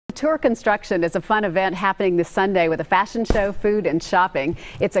Couture Construction is a fun event happening this Sunday with a fashion show, food, and shopping.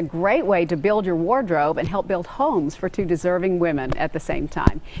 It's a great way to build your wardrobe and help build homes for two deserving women at the same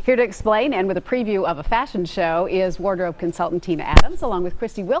time. Here to explain and with a preview of a fashion show is wardrobe consultant Tina Adams, along with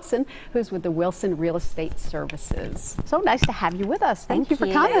Christy Wilson, who's with the Wilson Real Estate Services. So nice to have you with us. Thank you for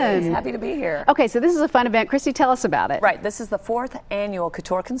coming. Happy to be here. Okay, so this is a fun event. Christy, tell us about it. Right, this is the 4th annual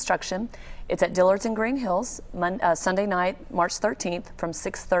Couture Construction. It's at Dillard's in Green Hills, Sunday night, March 13th from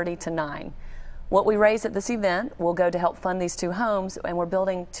 6:30 to 9. What we raise at this event will go to help fund these two homes, and we're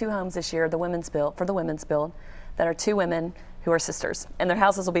building two homes this year, for the women's build, that are two women who are sisters, and their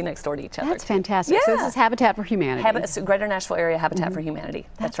houses will be next door to each other. That's fantastic. Yeah. So this is Habitat for Humanity. Greater Nashville Area Habitat for Humanity.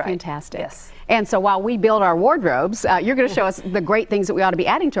 That's right. Fantastic. Yes. And so while we build our wardrobes, you're going to show us the great things that we ought to be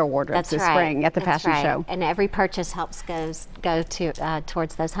adding to our wardrobes this spring at the fashion show. And every purchase helps go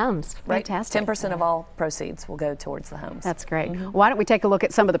towards those homes. Right. Fantastic. 10% of all proceeds will go towards the homes. That's great. Why don't we take a look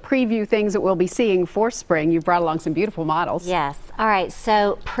at some of the preview things that we'll be seeing for spring? You've brought along some beautiful models. Yes. All right.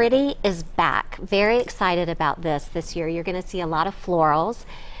 So Pretty is back. Very excited about this year. You're going to see a lot of florals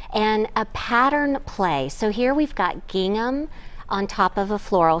and a pattern play. So here we've got gingham on top of a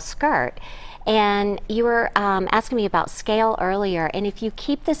floral skirt. And you were asking me about scale earlier, and if you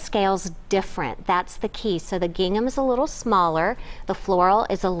keep the scales different, that's the key. So the gingham is a little smaller, the floral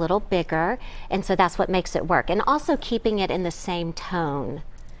is a little bigger, and so that's what makes it work. And also keeping it in the same tone.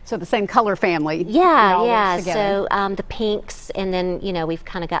 So the same color family. Yeah. So the pinks, and then, you know, we've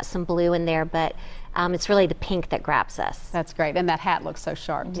kind of got some blue in there, but it's really the pink that grabs us. That's great. And that hat looks so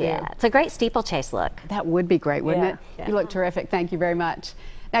sharp, too. Yeah, it's a great steeplechase look. That would be great, wouldn't it? Yeah. You look terrific. Thank you very much.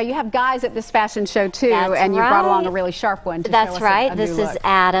 Now, you have guys at this fashion show, too, That's and you right. brought along a really sharp one to That's show us right. a This new is look.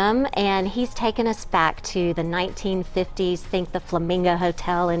 Adam, and he's taken us back to the 1950s. Think the Flamingo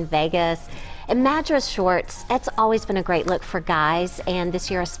Hotel in Vegas. And Madras shorts, it's always been a great look for guys, and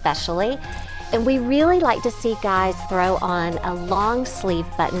this year especially. And we really like to see guys throw on a long sleeve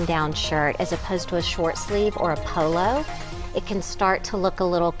button-down shirt as opposed to a short sleeve or a polo. It can start to look a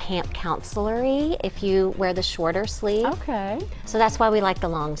little camp counselor-y if you wear the shorter sleeve. Okay. So that's why we like the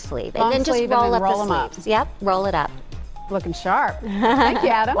long sleeve. Long and then sleeve just roll and then up roll the them sleeves. Yep, roll it up. Looking sharp. Thank you,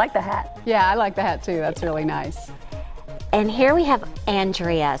 Adam. Like the hat. Yeah, I like the hat, too. That's really nice. And here we have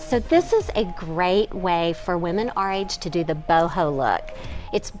Andrea. So this is a great way for women our age to do the boho look.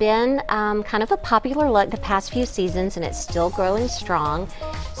 It's been kind of a popular look the past few seasons, and it's still growing strong.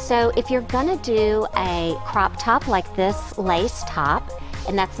 So if you're gonna do a crop top like this lace top,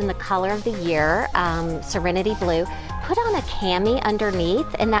 and that's in the color of the year, Serenity Blue, put on a cami underneath,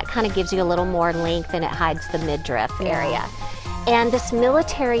 and that kind of gives you a little more length and it hides the midriff area. And this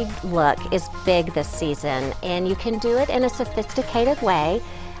military look is big this season, and you can do it in a sophisticated way.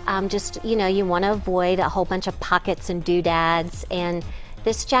 Just, you know, you want to avoid a whole bunch of pockets and doodads, and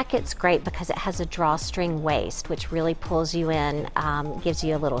this jacket's great because it has a drawstring waist, which really pulls you in, gives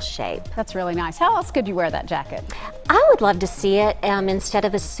you a little shape. That's really nice. How else could you wear that jacket? I would love to see it instead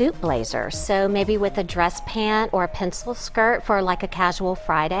of a suit blazer. So maybe with a dress pant or a pencil skirt for like a casual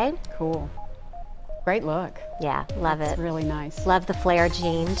Friday. Cool. Great look. Yeah, love it. It's really nice. Love the flare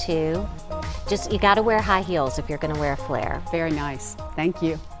jean too. Just, you got to wear high heels if you're going to wear a flare. Very nice. Thank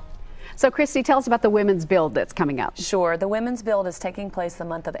you. So, Christy, tell us about the women's build that's coming up. Sure. The women's build is taking place the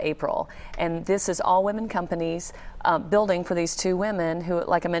month of April, and this is all women companies building for these two women who,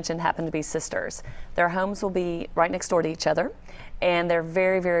 like I mentioned, happen to be sisters. Their homes will be right next door to each other, and they're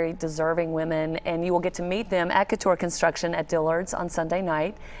very, very deserving women, and you will get to meet them at Couture Construction at Dillard's on Sunday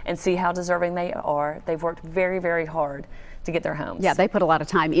night and see how deserving they are. They've worked very, very hard to get their homes. Yeah, they put a lot of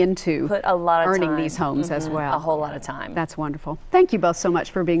time into earning these homes as well. A whole lot of time. That's wonderful. Thank you both so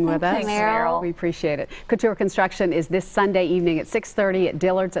much for being with us. Thanks, Meryl. We appreciate it. Couture Construction is this Sunday evening at 6:30 at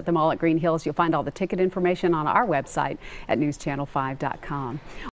Dillard's at the Mall at Green Hills. You'll find all the ticket information on our website at newschannel5.com.